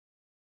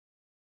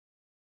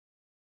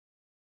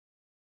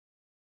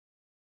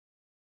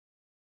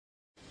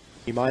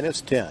T-minus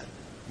 10,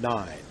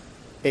 9,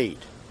 8,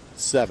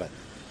 7,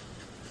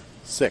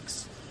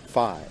 6,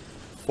 5,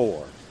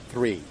 4,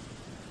 3,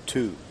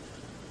 2,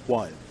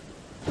 1.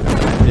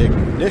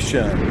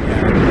 Ignition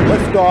and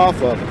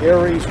liftoff of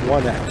Ares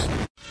 1X.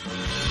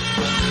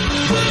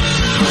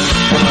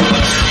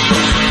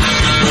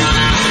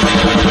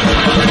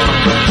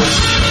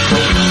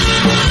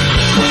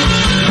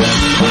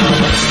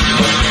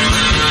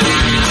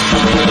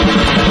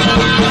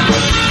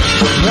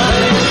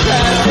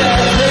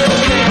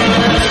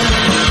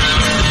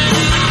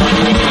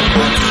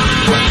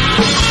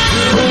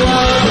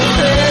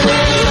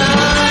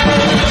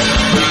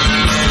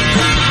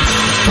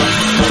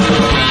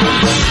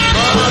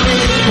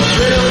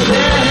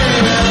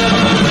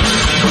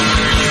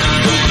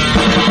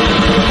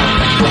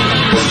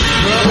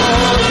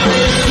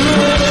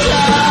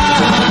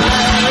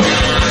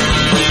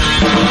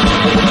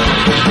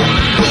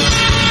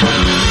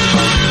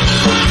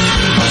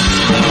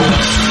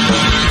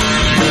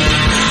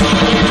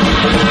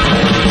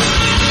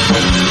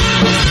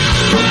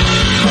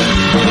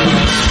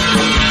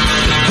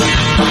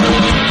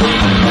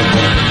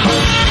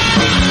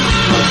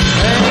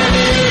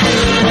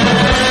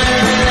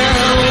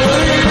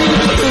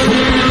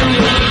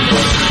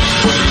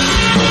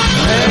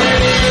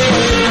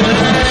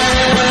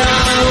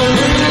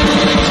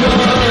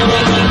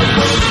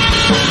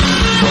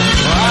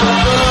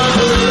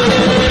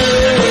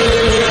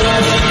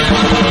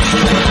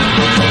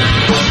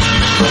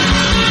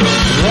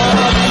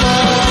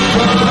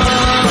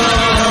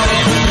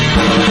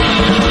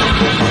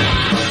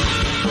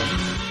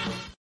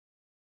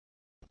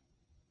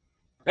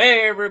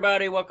 Hey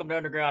everybody, welcome to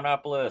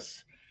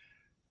Undergroundopolis.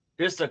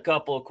 Just a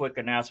couple of quick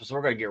announcements.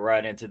 We're going to get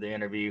right into the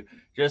interview.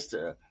 Just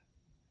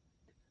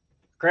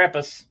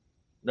Krampus.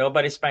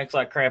 Nobody Spanks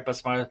Like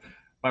Krampus,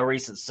 my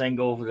recent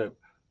single that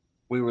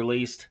we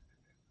released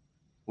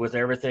with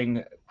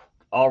everything,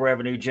 all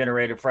revenue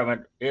generated from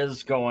it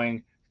is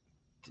going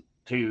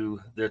to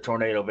the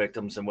tornado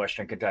victims in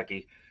Western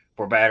Kentucky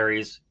for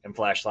batteries and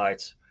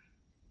flashlights.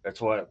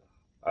 That's what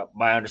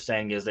my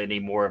understanding is. They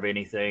need more of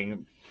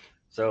anything.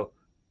 So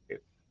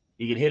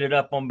you can hit it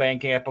up on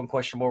Bandcamp on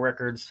Questionable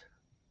Records.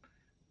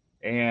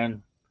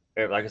 And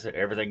like I said,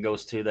 everything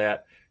goes to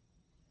that.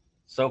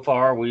 So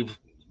far, we've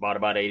bought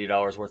about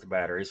 $80 worth of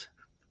batteries,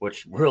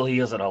 which really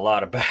isn't a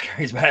lot of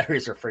batteries.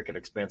 Batteries are freaking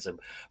expensive.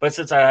 But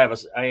since I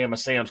am a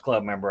Sam's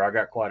Club member, I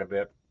got quite a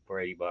bit for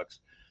 $80.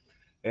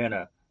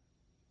 And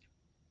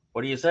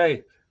what do you say?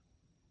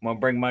 I'm going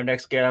to bring my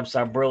next guest.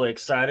 I'm really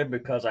excited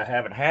because I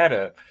haven't had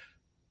a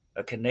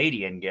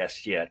Canadian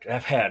guest yet.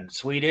 I've had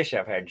Swedish,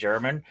 I've had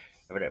German,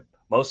 I've had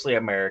mostly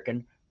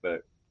American,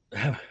 but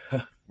I'm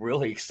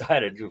really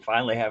excited to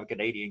finally have a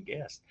Canadian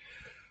guest.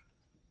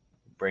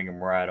 Bring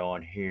him right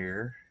on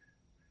here.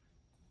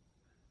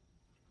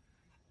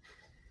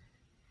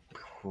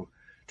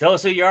 Tell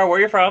us who you are, where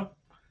you're from.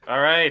 All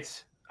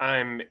right.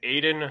 I'm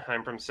Aiden.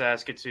 I'm from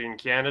Saskatoon,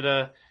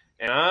 Canada,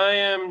 and I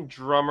am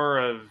drummer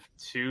of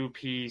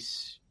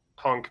two-piece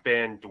punk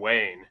band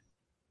Duane.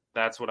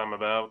 That's what I'm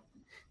about.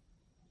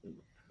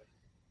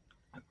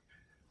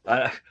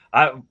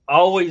 I'm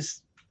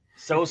always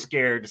so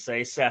scared to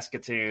say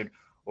Saskatoon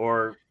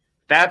or...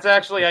 That's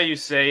actually how you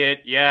say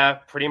it. Yeah,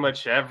 pretty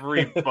much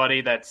everybody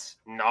that's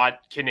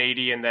not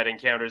Canadian that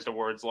encounters the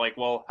words like,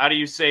 well, how do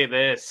you say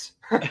this?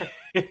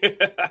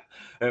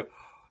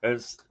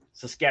 It's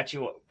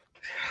Saskatchewan.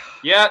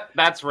 Yeah,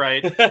 that's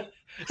right.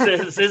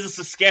 This is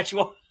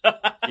Saskatchewan.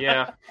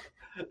 Yeah.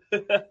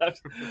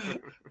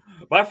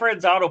 My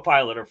friends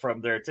Autopilot are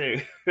from there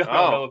too. I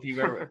don't know if you've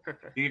ever.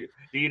 Do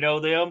you know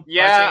them?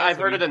 Yeah, I've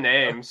heard of the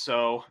name.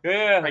 So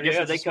yeah, I guess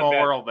it's a small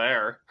world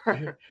there.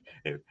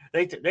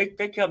 They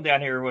come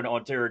down here when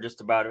on tour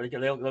just about.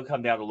 They'll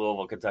come down to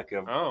Louisville, Kentucky.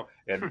 Oh,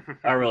 and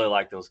I really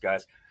like those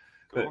guys.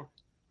 Cool.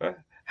 But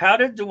how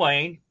did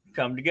Duane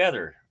come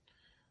together?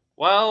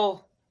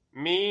 Well,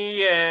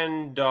 me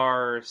and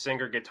our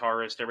singer,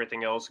 guitarist,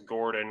 everything else,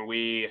 Gordon,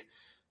 we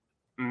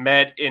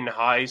met in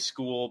high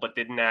school but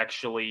didn't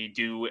actually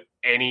do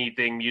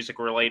anything music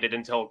related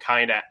until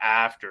kind of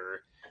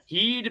after.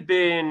 He'd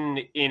been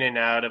in and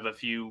out of a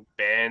few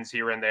bands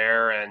here and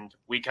there, and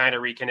we kind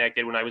of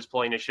reconnected when I was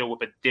playing a show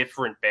with a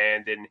different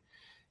band, and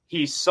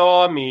he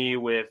saw me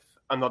with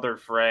another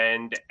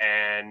friend,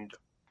 and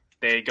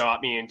they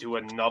got me into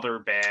another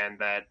band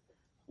that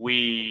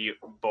we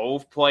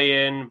both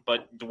play in,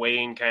 but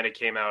Duane kind of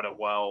came out of,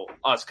 well,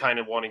 us kind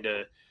of wanting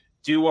to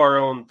do our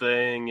own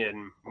thing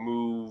and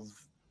move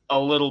a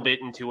little bit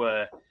into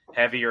a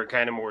heavier,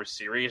 kind of more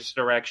serious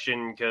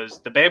direction, because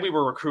the band we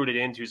were recruited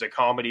into is a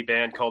comedy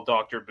band called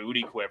Dr.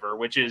 Booty Quiver,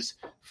 which is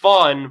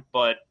fun,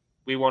 but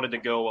we wanted to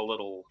go a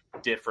little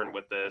different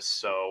with this,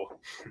 so...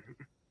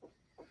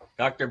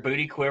 Dr.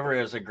 Booty Quiver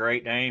is a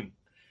great name.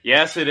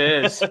 Yes, it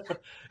is.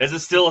 Is it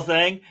still a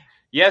thing?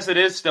 Yes, it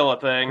is still a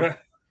thing.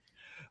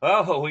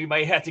 Oh, we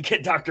may have to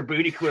get Dr.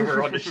 Booty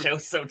Quiver on the show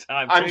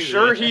sometime, too. I'm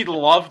sure he'd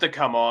love to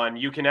come on.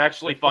 You can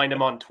actually find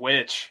him on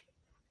Twitch.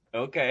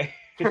 Okay.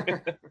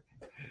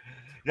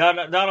 Not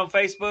on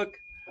Facebook?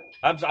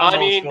 I'm I old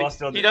mean, school. I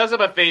still he does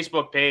have a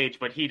Facebook page,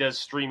 but he does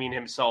streaming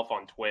himself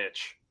on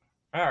Twitch.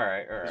 All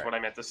right. Is what I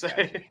meant to say.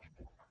 Gotcha.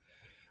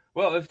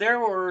 Well, if there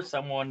were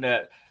someone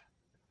that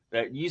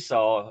you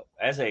saw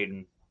as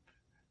Aiden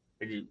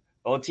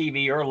on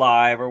TV or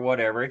live or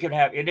whatever, it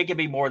could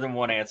be more than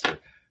one answer.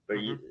 But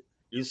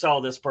you saw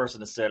this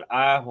person and said,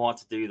 "I want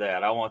to do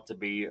that. I want to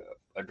be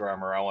a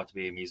drummer. I want to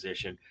be a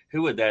musician."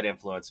 Who would that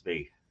influence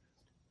be?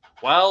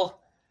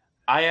 Well,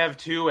 I have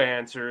two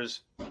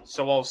answers,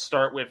 so I'll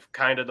start with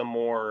kind of the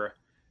more,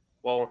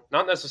 well,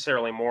 not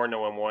necessarily more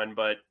known one,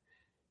 but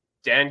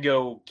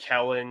Dango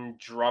Kellen,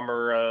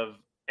 drummer of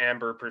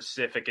Amber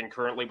Pacific and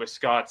currently with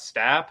Scott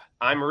Stapp.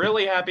 I'm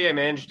really happy I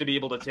managed to be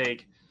able to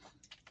take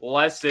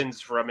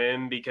lessons from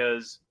him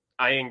because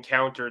I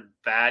encountered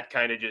that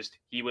kind of just,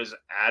 he was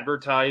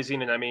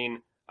advertising. And I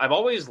mean, I've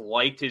always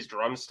liked his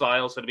drum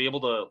style. So to be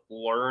able to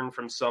learn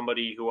from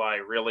somebody who I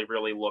really,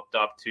 really looked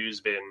up to has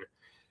been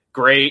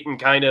great. And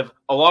kind of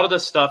a lot of the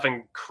stuff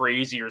and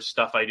crazier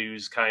stuff I do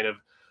is kind of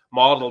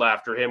modeled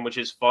after him, which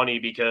is funny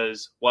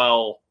because,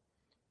 well,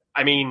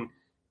 I mean,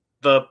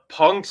 the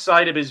punk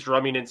side of his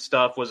drumming and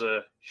stuff was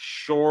a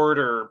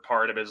shorter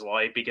part of his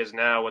life because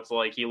now it's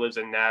like he lives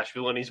in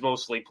Nashville and he's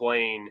mostly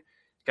playing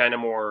kind of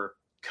more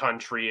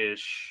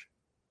country-ish,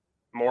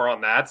 more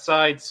on that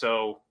side.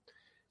 So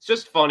it's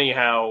just funny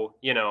how,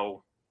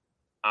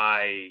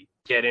 I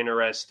get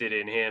interested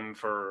in him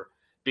for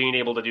being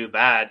able to do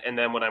that. And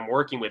then when I'm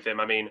working with him,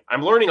 I mean,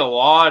 I'm learning a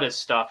lot of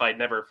stuff I'd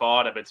never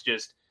thought of. It's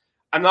just,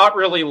 I'm not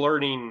really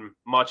learning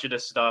much of the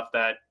stuff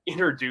that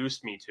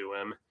introduced me to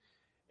him.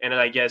 And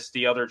I guess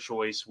the other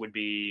choice would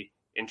be,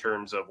 in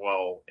terms of,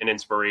 well, an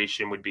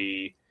inspiration would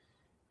be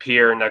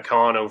Pierre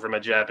Nakano from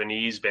a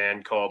Japanese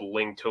band called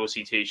Ling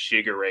Toshi Te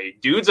Shigure.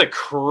 Dude's a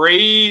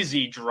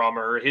crazy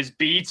drummer. His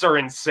beats are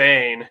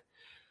insane.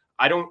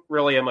 I don't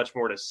really have much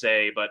more to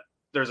say, but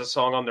there's a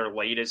song on their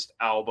latest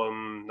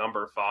album,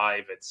 Number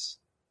 5. It's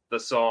the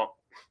song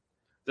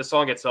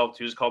itself,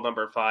 too, is called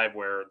Number 5,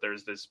 where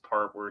there's this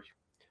part where,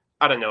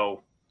 I don't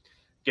know,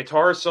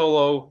 guitar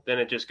solo, then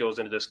it just goes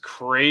into this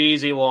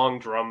crazy long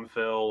drum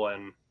fill,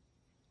 and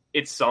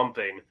it's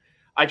something.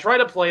 I try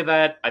to play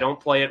that. I don't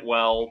play it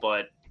well,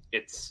 but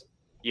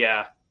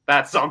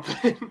that's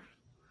something.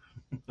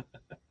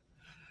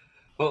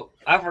 Well,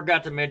 I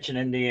forgot to mention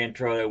in the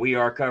intro that we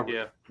are covering.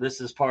 Yeah. This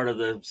is part of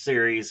the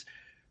series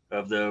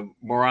of the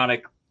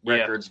Moronic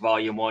Records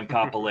Volume 1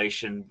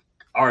 compilation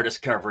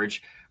artist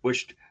coverage,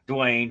 which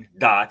Duane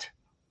Dot.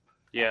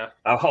 Yeah.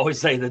 I always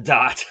say the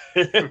Dot.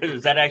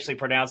 Is that actually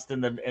pronounced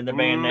in the band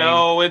name?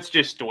 No, it's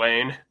just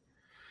Duane.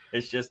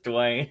 It's just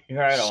Duane.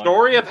 Right on.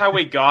 Story of how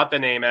we got the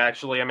name,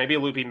 actually. I may be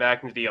looping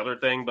back into the other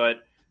thing,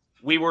 but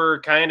we were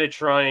kind of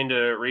trying to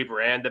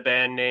rebrand the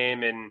band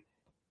name, and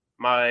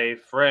my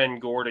friend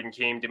Gordon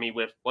came to me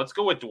with, let's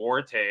go with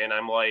Duarte. And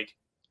I'm like,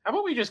 how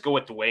about we just go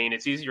with Duane?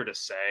 It's easier to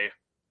say.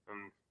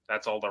 And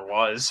that's all there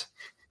was.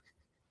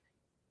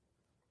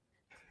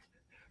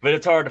 But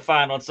it's hard to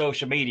find on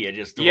social media,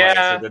 just Duane.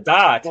 Yeah, so the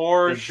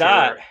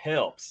Dot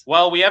helps.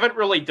 Well, we haven't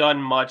really done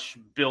much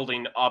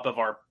building up of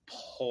our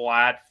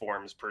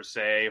platforms per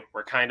se.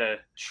 We're kind of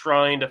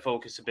trying to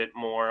focus a bit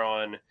more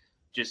on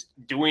just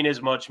doing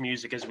as much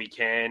music as we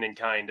can and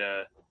kind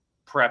of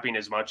prepping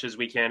as much as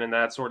we can and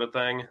that sort of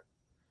thing.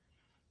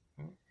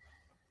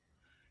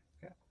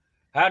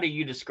 How do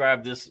you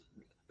describe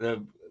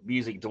the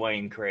music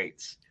Duane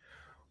creates?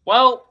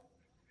 Well,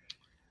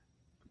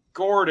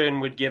 Gordon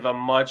would give a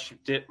much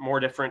more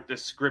different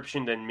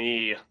description than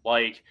me.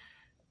 Like,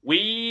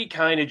 we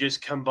kind of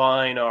just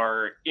combine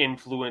our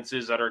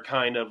influences that are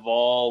kind of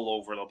all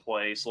over the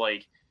place.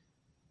 Like,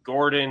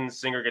 Gordon,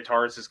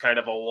 singer-guitarist, is kind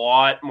of a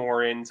lot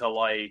more into,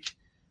 like,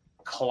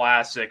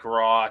 classic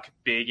rock,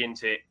 big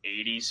into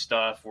 80s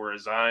stuff,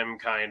 whereas I'm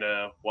kind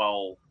of,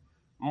 well,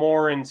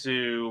 more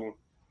into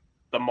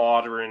the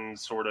modern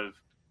sort of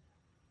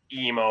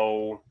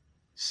emo,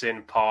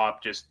 synth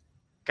pop, just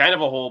kind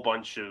of a whole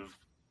bunch of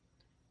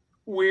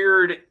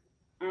weird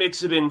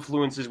mix of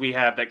influences we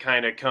have that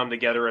kind of come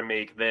together and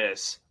make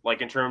this.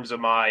 Like, in terms of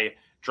my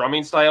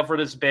drumming style for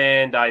this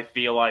band, I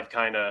feel I've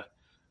kind of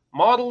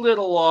modeled it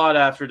a lot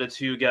after the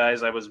two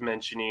guys I was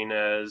mentioning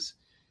as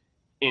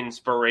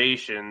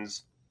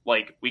inspirations.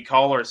 Like, we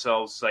call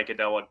ourselves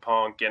psychedelic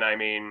punk, and I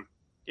mean,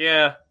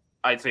 yeah,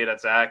 I'd say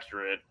that's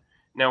accurate.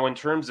 Now, in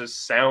terms of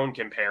sound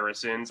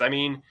comparisons, I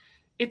mean,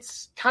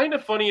 it's kind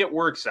of funny it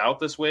works out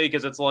this way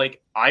because it's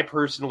like, I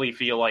personally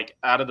feel like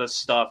out of the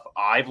stuff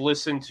I've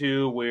listened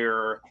to,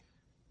 we're,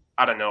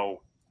 I don't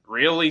know,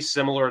 really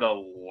similar to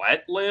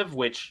Let Live,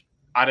 which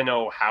I don't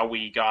know how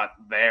we got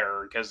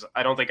there because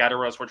I don't think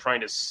either of us were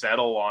trying to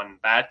settle on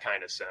that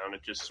kind of sound.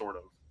 It just sort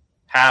of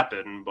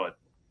happened, but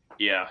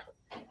yeah.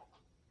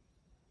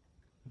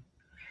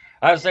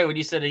 I would say when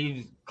you said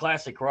you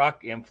classic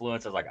rock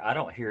influence, I was like, I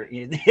don't hear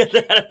any of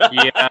that.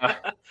 Yeah.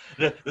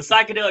 the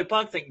psychedelic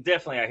punk thing,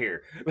 definitely I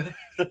hear.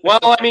 Well,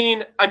 I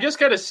mean, I'm just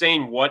kind of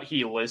saying what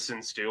he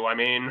listens to. I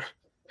mean,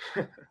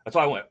 that's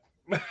why I went.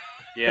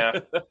 Yeah.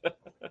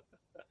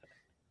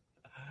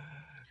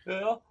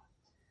 Well,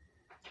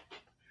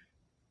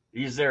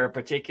 is there a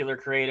particular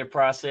creative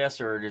process,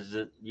 or is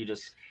it you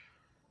just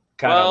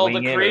kind of Well,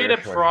 wing the it?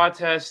 creative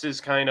protest is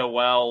kind of,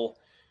 well,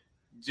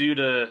 due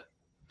to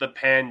the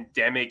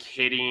pandemic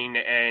hitting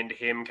and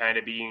him kind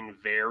of being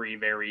very,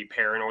 very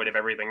paranoid of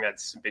everything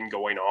that's been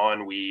going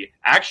on, we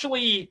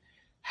actually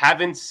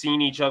haven't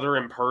seen each other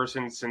in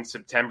person since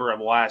September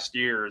of last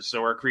year.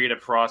 So our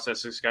creative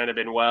process has kind of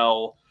been,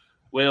 well,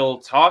 we'll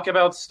talk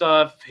about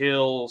stuff.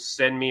 He'll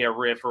send me a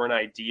riff or an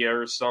idea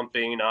or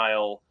something.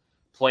 I'll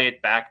play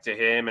it back to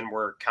him, and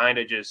we're kind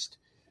of just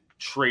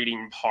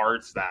trading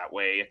parts that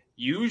way.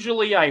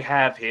 Usually I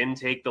have him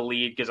take the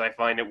lead because I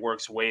find it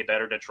works way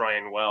better to try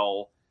and,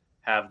 well,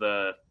 have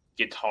the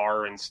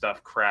guitar and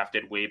stuff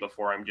crafted way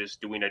before I'm just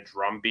doing a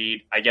drum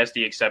beat. I guess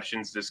the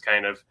exception's this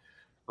kind of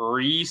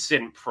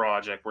recent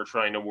project we're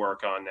trying to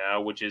work on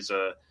now, which is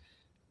a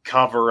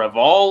cover of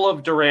all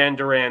of Duran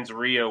Duran's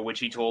Rio, which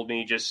he told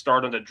me just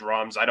start on the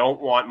drums. I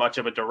don't want much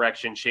of a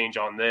direction change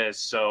on this,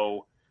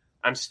 so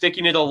I'm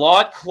sticking it a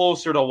lot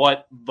closer to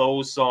what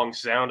those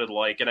songs sounded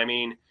like. And I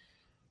mean,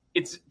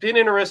 it's been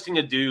interesting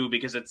to do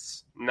because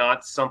it's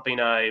not something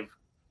I've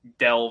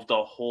delved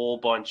a whole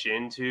bunch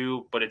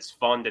into, but it's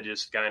fun to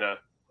just kind of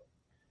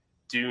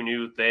do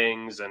new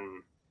things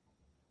and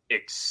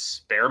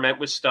experiment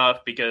with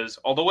stuff, because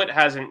although it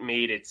hasn't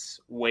made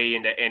its way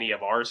into any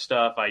of our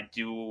stuff, I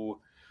do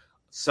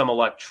some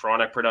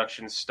electronic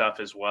production stuff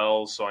as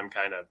well, so I'm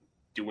kind of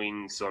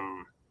doing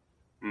some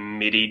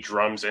MIDI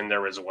drums in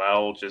there as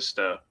well, just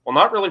to, well,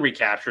 not really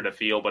recapture the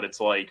feel, but it's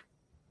like,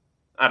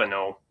 I don't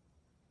know,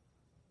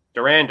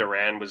 Duran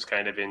Duran was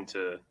kind of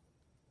into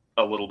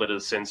a little bit of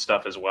the synth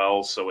stuff as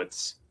well, so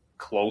it's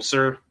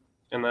closer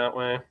in that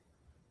way.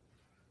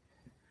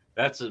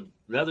 That's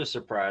another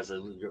surprise.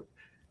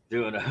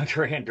 Doing a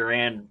Duran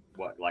Duran,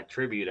 like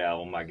tribute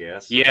album, I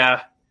guess.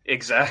 Yeah,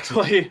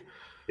 exactly.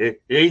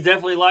 He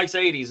definitely likes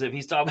 80s if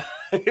he's talking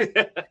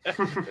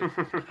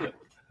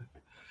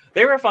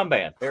They were a fun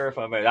band.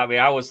 I mean,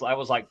 I was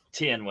like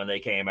 10 when they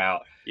came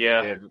out.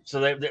 Yeah. And so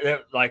they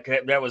like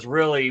that was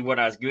really when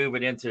I was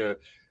moving into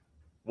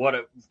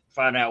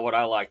find out what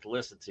I like to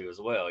listen to as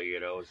well.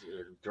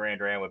 Duran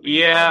Duran would be.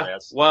 Yeah.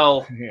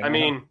 Well, you I know?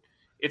 mean,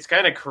 it's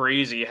kind of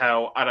crazy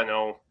how, I don't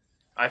know,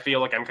 I feel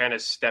like I'm kind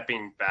of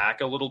stepping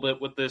back a little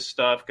bit with this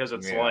stuff because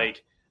it's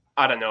like,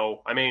 I don't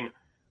know. I mean,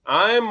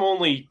 I'm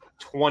only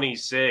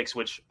 26,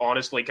 which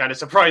honestly kind of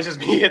surprises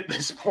me at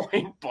this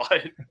point,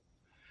 but.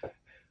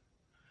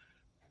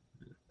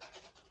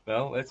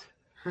 Well, it's.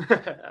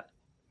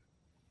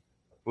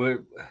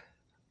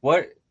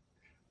 What?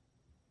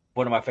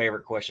 One of my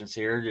favorite questions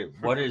here.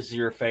 What is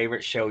your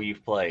favorite show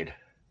you've played?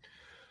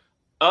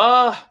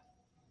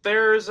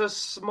 There's a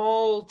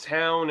small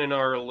town in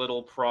our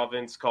little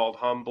province called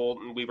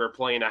Humboldt, and we were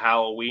playing a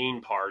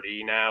Halloween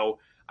party. Now,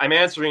 I'm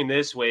answering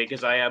this way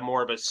because I have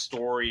more of a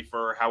story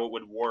for how it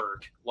would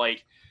work.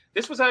 Like,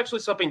 this was actually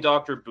something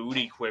Dr.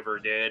 Booty Quiver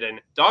did, and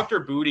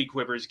Dr. Booty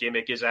Quiver's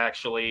gimmick is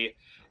actually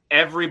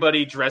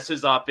everybody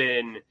dresses up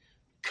in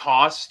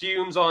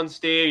costumes on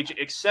stage,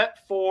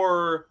 except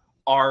for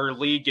our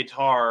lead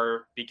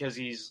guitar, because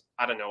he's,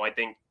 I don't know, I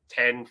think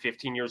 10,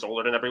 15 years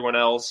older than everyone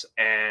else,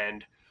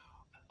 and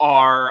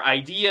our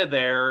idea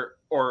there,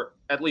 or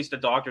at least the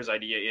doctor's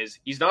idea, is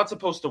he's not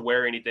supposed to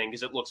wear anything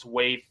because it looks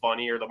way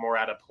funnier the more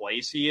out of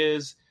place he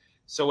is.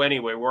 So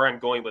anyway, where I'm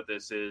going with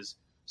this is,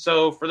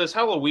 so for this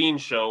Halloween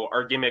show,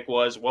 our gimmick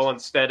was, well,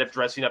 instead of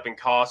dressing up in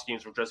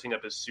costumes, we're dressing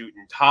up as suit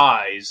and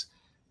ties.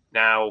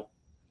 Now,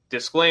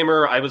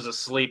 disclaimer, I was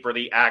asleep for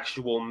the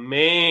actual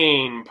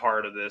main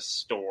part of this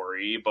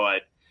story,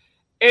 but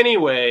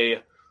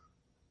anyway,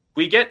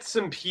 we get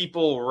some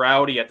people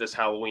rowdy at this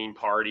Halloween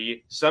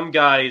party. Some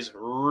guy's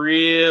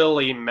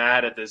really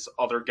mad at this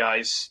other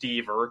guy's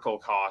Steve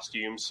Urkel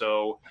costume,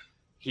 so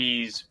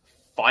he's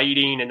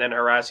fighting and then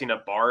harassing a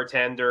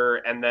bartender,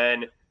 and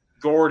then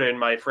Gordon,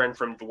 my friend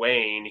from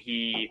Duane,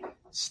 he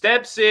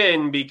steps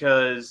in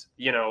because,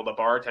 the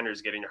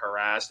bartender's getting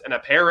harassed, and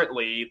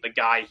apparently the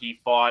guy he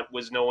fought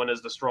was known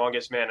as the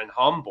strongest man in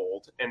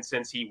Humboldt, and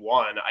since he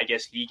won, I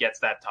guess he gets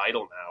that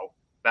title now.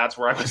 That's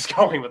where I was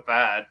going with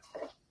that.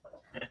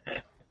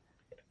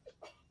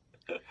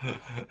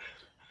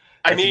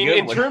 I mean,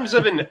 in terms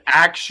of an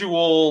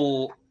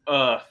actual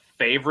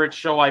favorite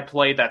show I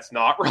played that's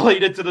not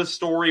related to the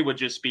story would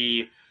just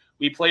be,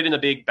 we played in a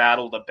big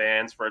Battle of the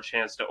Bands for a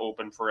chance to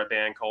open for a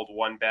band called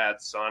One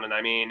Bad Son. And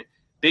I mean,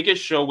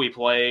 biggest show we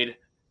played,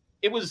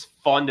 it was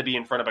fun to be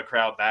in front of a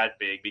crowd that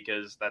big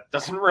because that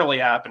doesn't really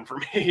happen for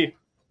me.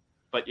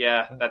 But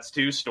yeah, that's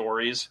two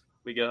stories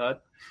we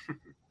got.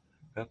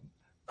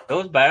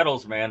 Those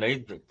battles, man,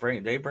 they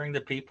bring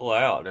the people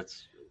out.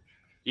 It's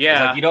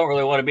like you don't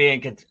really want to be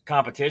in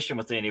competition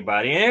with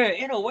anybody.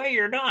 In a way,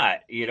 you're not.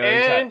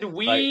 And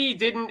we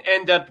didn't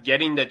end up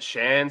getting the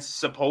chance.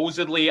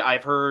 Supposedly,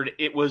 I've heard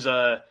it was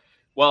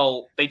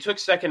they took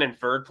second and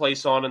third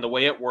place on, and the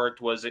way it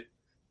worked was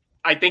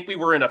I think we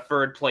were in a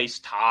third place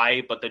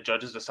tie, but the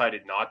judges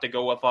decided not to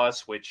go with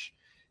us, which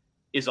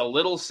is a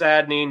little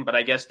saddening, but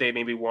I guess they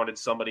maybe wanted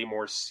somebody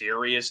more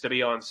serious to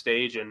be on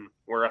stage, and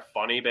we're a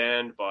funny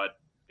band, but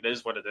it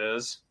is what it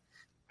is.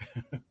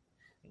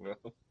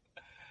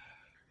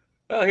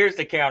 Well, here's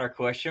the counter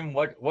question.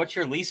 What's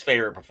your least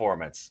favorite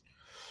performance?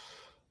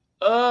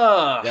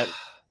 Uh, That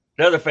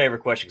another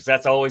favorite question, because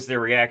that's always the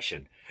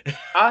reaction.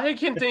 I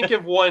can think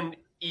of one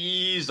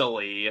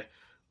easily.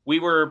 We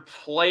were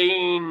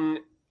playing.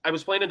 I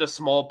was playing at a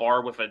small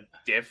bar with a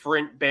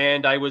different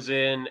band I was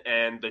in,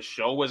 and the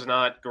show was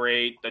not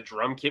great. The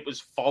drum kit was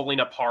falling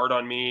apart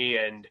on me,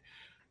 and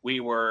we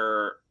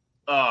were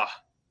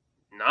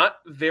not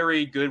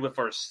very good with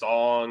our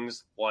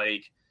songs.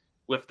 Like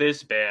with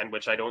this band,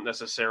 which I don't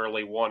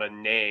necessarily want to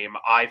name,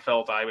 I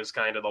felt I was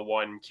kind of the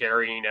one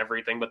carrying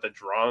everything but the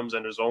drums,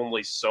 and there's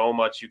only so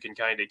much you can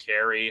kind of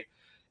carry.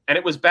 And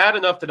it was bad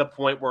enough to the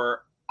point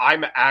where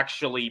I'm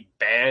actually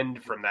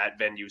banned from that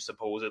venue,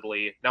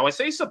 supposedly. Now, I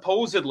say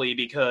supposedly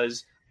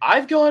because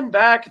I've gone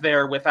back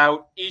there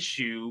without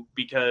issue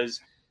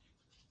because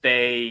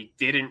they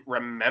didn't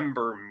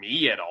remember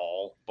me at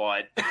all.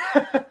 But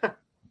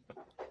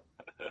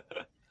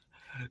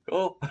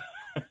Cool.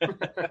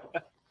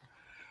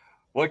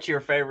 What's your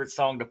favorite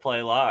song to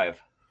play live?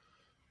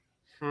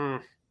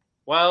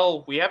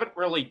 Well, we haven't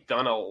really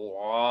done a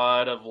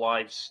lot of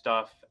live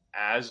stuff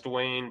as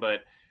Duane,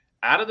 but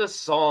out of the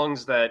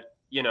songs that,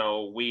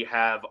 we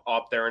have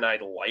up there and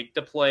I'd like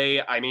to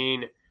play, I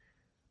mean,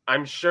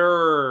 I'm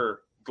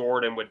sure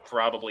Gordon would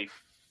probably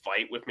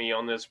fight with me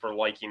on this for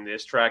liking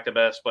this track the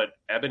best, but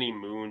Ebony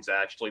Moon's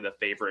actually the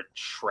favorite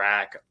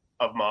track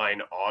of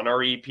mine on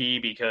our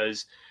EP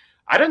because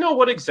I don't know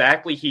what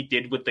exactly he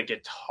did with the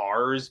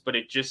guitars, but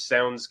it just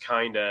sounds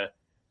kind of,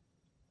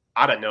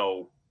 I don't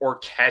know,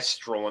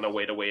 orchestral in a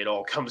way, the way it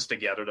all comes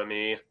together to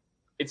me.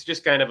 It's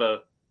just kind of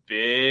a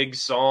big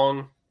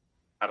song.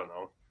 I don't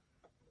know.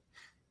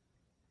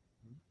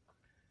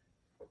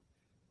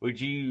 Would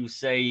you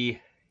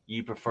say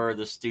you prefer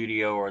the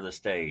studio or the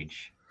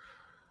stage?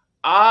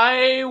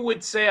 I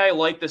would say I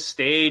like the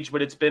stage,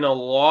 but it's been a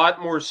lot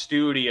more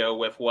studio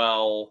with,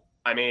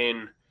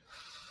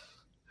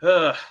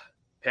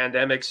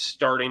 pandemic's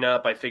starting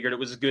up. I figured it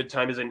was a good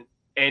time as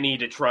any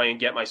to try and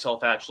get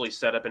myself actually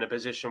set up in a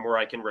position where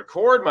I can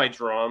record my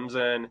drums,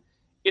 and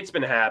it's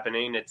been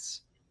happening.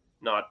 It's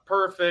not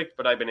perfect,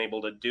 but I've been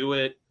able to do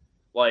it.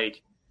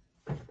 Like,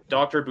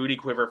 Dr. Booty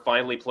Quiver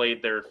finally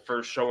played their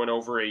first show in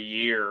over a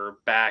year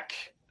back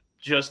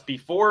just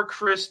before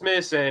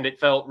Christmas, and it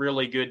felt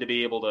really good to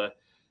be able to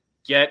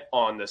get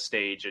on the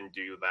stage and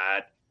do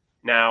that.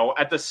 Now,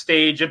 at the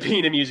stage of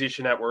being a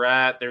musician that we're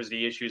at, there's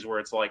the issues where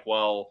it's like,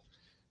 well,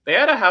 they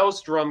had a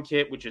house drum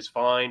kit, which is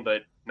fine,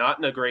 but not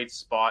in a great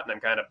spot, and I'm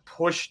kind of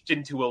pushed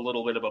into a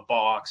little bit of a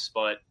box,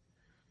 but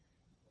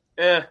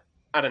I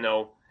don't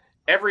know.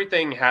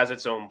 Everything has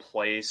its own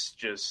place,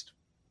 just,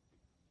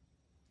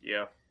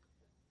 yeah.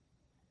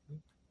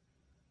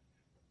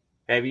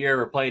 Have you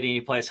ever played any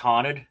place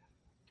haunted?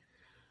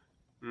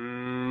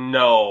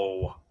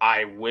 No,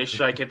 I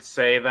wish I could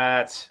say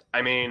that.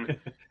 I mean,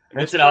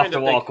 That's an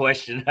off-the-wall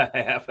question I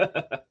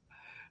have.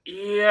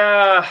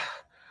 Yeah,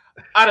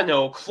 I don't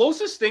know.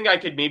 Closest thing I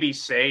could maybe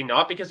say,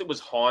 not because it was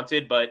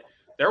haunted, but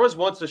there was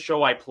once a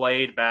show I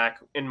played back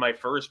in my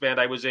first band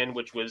I was in,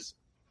 which was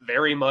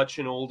very much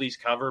an oldies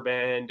cover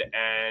band,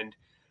 and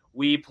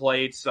we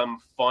played some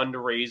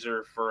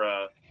fundraiser for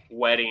a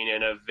wedding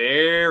in a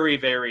very,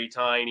 very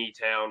tiny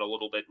town a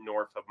little bit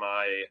north of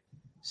my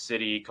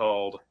city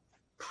called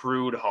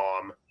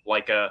Prudhomme,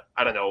 like a,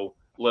 I don't know,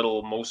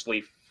 little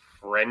mostly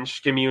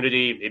French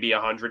community, maybe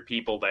 100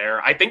 people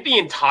there. I think the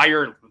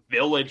entire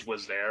village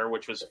was there,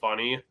 which was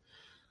funny.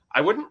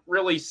 I wouldn't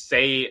really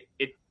say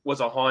it was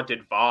a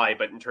haunted vibe,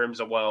 but in terms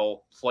of,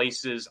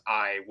 places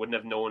I wouldn't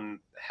have known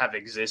have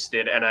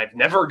existed, and I've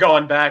never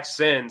gone back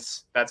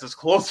since. That's as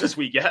close as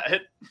we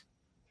get.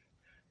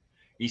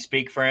 You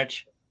speak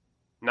French?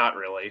 Not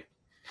really.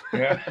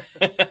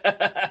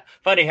 Yeah.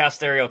 Funny how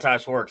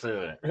stereotypes works,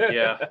 isn't it?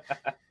 Yeah.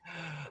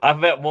 I've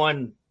met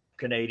one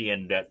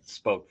Canadian that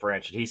spoke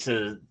French, and he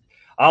says,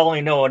 I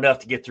only know enough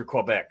to get through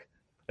Quebec.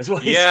 That's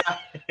what he said.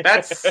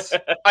 That's,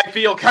 I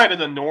feel, kind of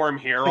the norm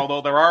here,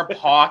 although there are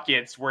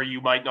pockets where you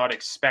might not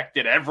expect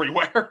it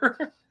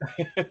everywhere.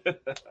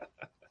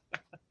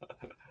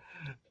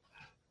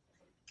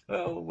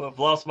 Oh, I've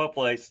lost my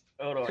place.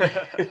 Hold on.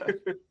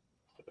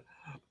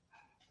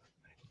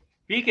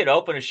 If you could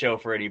open a show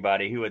for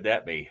anybody, who would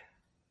that be?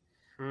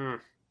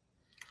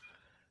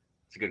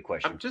 It's a good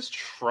question. I'm just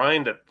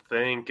trying to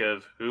think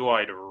of who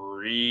I'd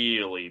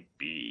really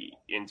be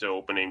into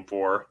opening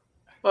for.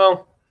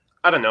 Well,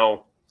 I don't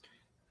know.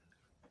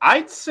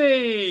 I'd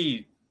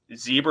say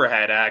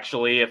Zebrahead,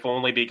 actually, if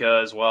only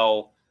because,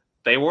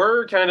 they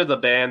were kind of the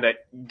band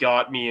that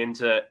got me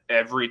into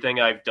everything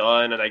I've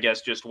done, and I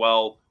guess just,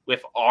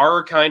 with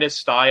our kind of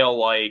style,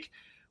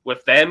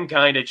 with them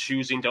kind of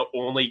choosing to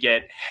only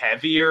get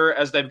heavier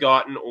as they've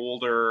gotten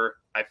older,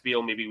 I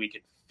feel maybe we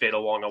could fit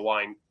along a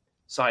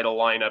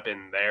lineup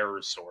in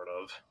theirs, sort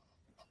of.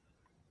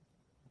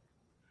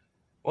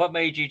 What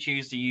made you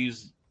choose to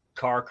use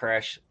Car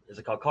Crash? Is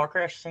it called Car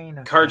Crash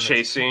Scene? Car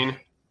Chase Scene.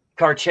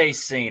 car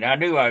chase scene. I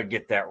knew I would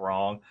get that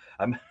wrong.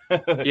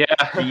 Yeah.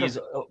 To use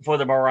for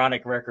the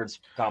Moronic Records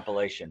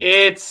compilation.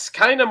 It's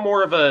kind of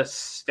more of a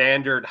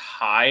standard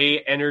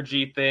high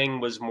energy thing,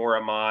 was more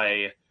of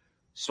my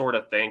sort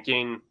of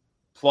thinking.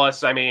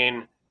 Plus, I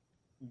mean,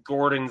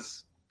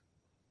 Gordon's,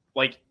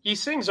 like, he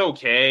sings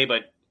okay,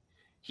 but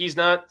he's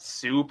not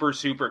super,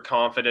 super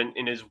confident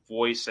in his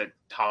voice at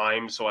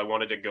times. So I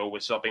wanted to go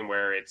with something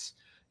where it's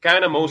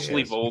kind of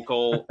mostly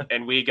vocal.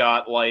 And we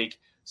got, like,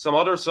 some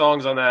other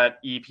songs on that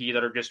EP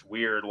that are just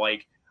weird.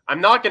 Like, I'm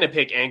not going to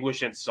pick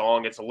Anguish in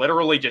Song. It's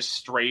literally just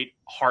straight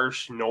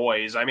harsh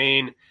noise. I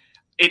mean,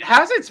 it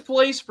has its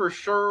place for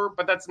sure,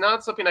 but that's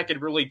not something I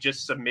could really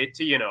just submit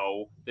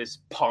to, this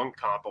punk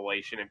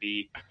compilation and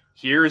be,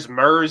 here's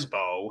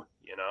Mersbo,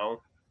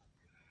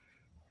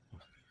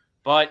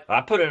 But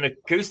I put an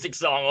acoustic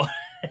song on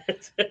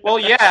it. Well,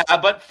 yeah,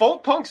 but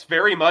folk punk's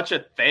very much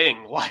a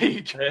thing.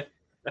 Like,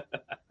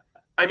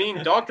 I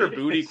mean, Dr.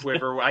 Booty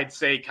Quiver, I'd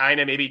say, kind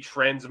of maybe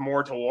trends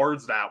more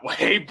towards that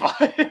way,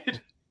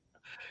 but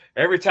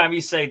every time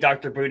you say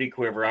Dr. Booty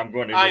Quiver, I'm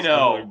going to. I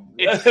know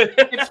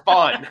it's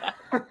fun.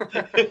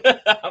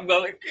 I'm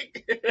going.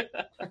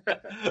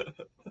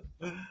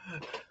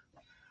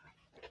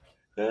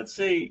 Let's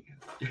see.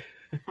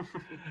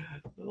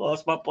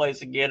 Lost my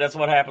place again. That's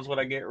what happens when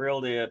I get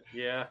reeled in.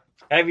 Yeah.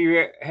 Have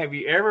you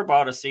ever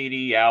bought a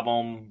CD,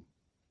 album,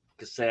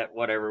 cassette,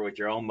 whatever, with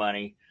your own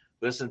money,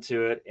 listened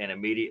to it, and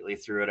immediately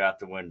threw it out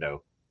the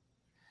window?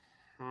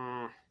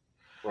 Or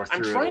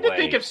I'm trying to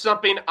think of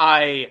something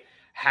I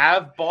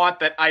have bought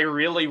that I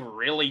really,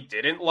 really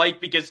didn't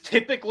like, because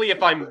typically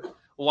if I'm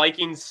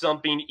liking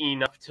something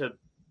enough to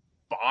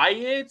buy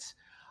it,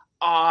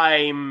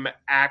 I'm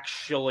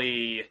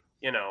actually,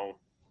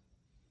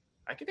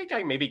 I think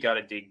I maybe got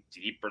to dig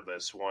deep for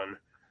this one.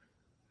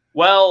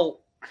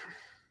 Well,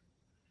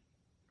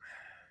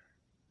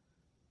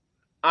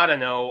 I don't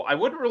know. I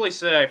wouldn't really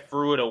say I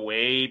threw it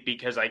away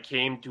because I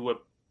came to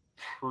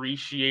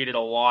appreciate it a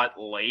lot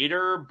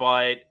later,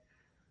 but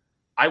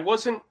I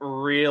wasn't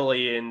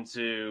really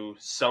into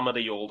some of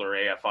the older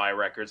AFI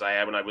records I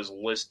had when I was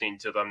listening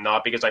to them,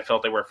 not because I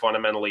felt they were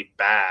fundamentally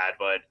bad,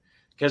 but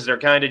because they're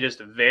kind of just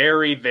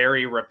very,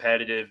 very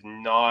repetitive,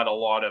 not a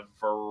lot of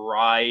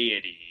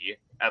variety,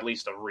 at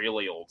least the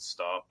really old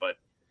stuff, but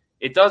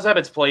it does have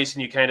its place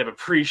and you kind of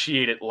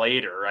appreciate it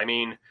later. I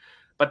mean,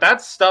 but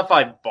that's stuff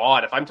I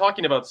bought. If I'm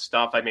talking about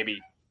stuff I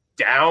maybe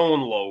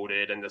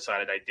downloaded and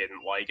decided I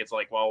didn't like, it's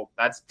like, well,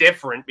 that's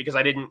different because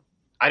I'd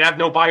have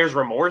no buyer's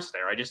remorse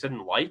there. I just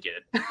didn't like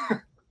it.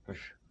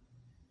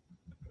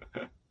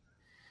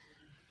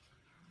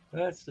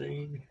 Let's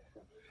see.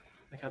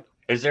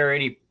 Is there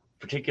any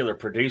particular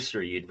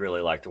producer you'd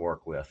really like to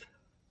work with?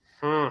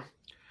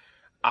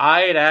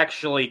 I'd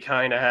actually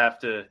kind of have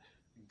to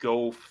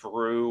go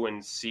through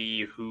and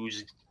see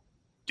who's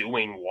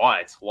doing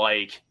what.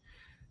 Like,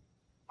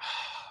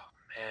 oh,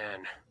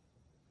 man.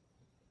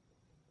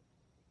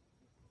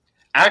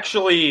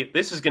 Actually,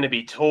 this is going to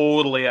be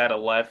totally out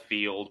of left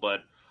field,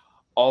 but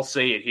I'll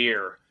say it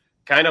here.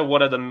 Kind of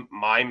one of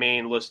my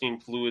main listening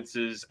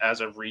influences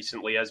as of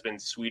recently has been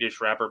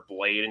Swedish rapper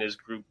Blade and his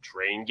group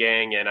Drain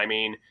Gang. And I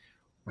mean,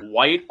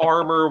 White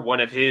Armor, one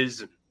of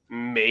his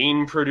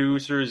main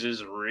producers,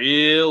 is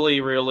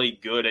really, really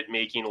good at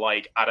making,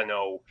 like, I don't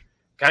know,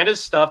 kind of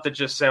stuff that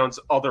just sounds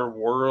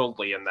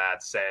otherworldly in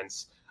that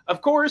sense.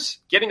 Of course,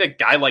 getting a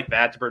guy like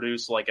that to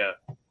produce like a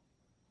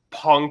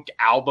punk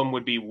album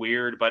would be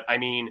weird, but I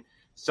mean,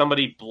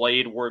 somebody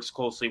Blade works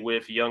closely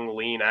with, Young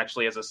Lean,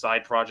 actually has a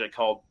side project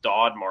called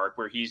Dodmark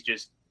where he's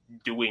just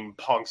doing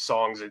punk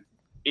songs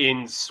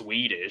in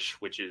Swedish,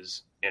 which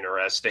is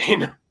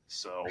interesting.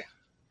 So,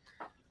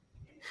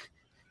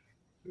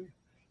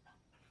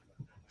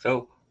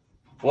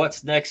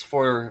 what's next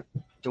for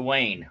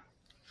Duane?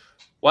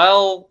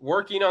 Well,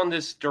 working on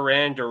this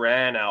Duran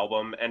Duran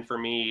album, and for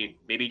me,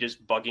 maybe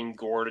just bugging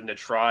Gordon to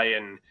try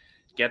and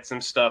get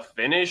some stuff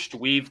finished.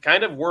 We've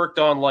kind of worked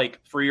on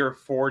like 3 or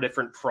 4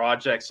 different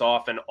projects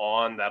off and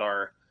on that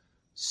are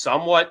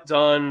somewhat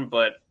done,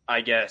 but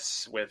I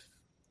guess with,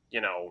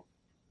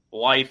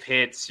 life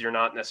hits, you're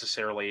not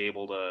necessarily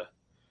able to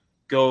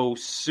go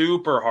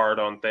super hard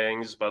on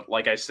things. But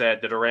like I said,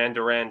 the Duran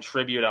Duran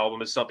tribute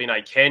album is something I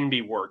can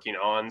be working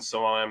on,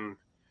 so I'm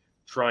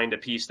trying to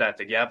piece that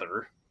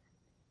together.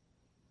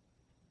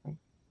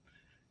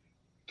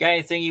 Got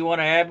anything you want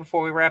to add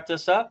before we wrap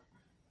this up?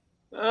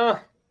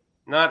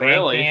 Not Bandcamp,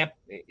 really.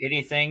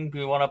 Anything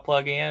you want to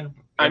plug in?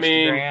 Instagram? I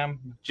mean,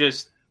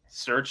 just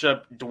search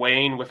up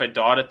Duane with a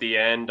dot at the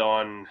end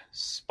on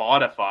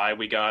Spotify.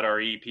 We got our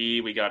EP.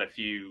 We got a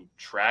few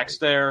tracks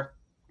there.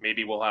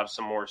 Maybe we'll have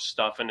some more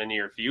stuff in the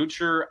near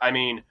future. I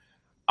mean,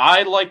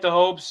 I'd like to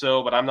hope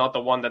so, but I'm not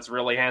the one that's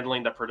really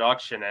handling the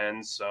production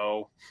end,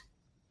 so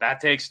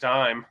that takes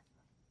time.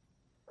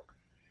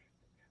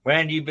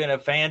 Randy, you've been a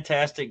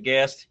fantastic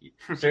guest.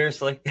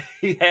 Seriously,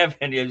 you have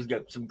been. You've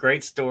got some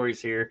great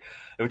stories here,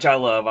 which I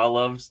love. I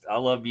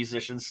love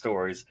musician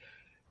stories.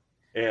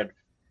 And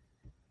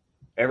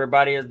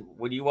everybody,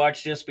 when you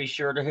watch this, be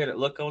sure to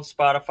look on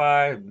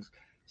Spotify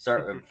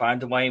and find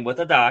Duane with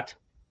a dot.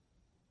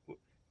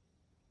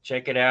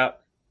 Check it out.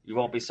 You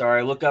won't be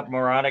sorry. Look up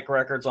Moronic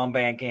Records on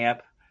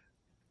Bandcamp.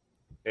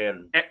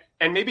 And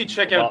maybe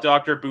check out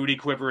Dr. Booty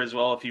Quiver as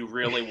well if you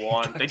really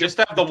want. They just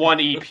have the one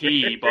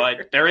EP,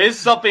 but there is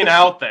something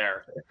out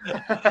there.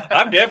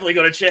 I'm definitely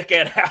going to check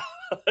it out.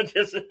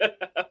 Just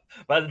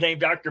by the name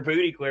Dr.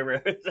 Booty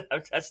Quiver.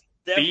 That's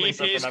definitely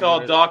the EP is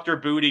called Dr.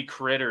 Booty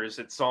Critters.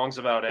 It's songs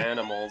about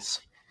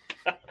animals.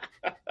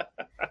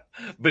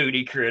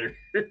 Booty critters.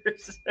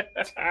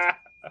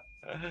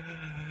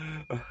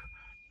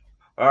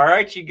 All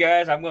right, you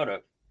guys. I'm gonna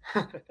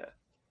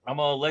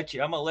let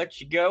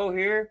you go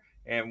here,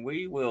 and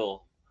we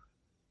will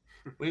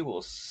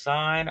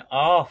sign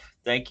off.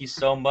 Thank you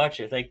so much,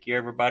 and thank you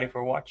everybody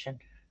for watching.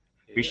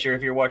 Yeah. Be sure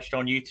if you're watching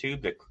on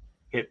YouTube to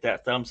hit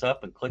that thumbs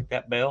up and click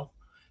that bell,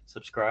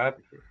 subscribe.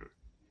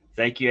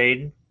 Thank you,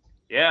 Aiden.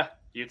 Yeah,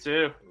 you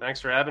too.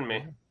 Thanks for having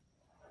me.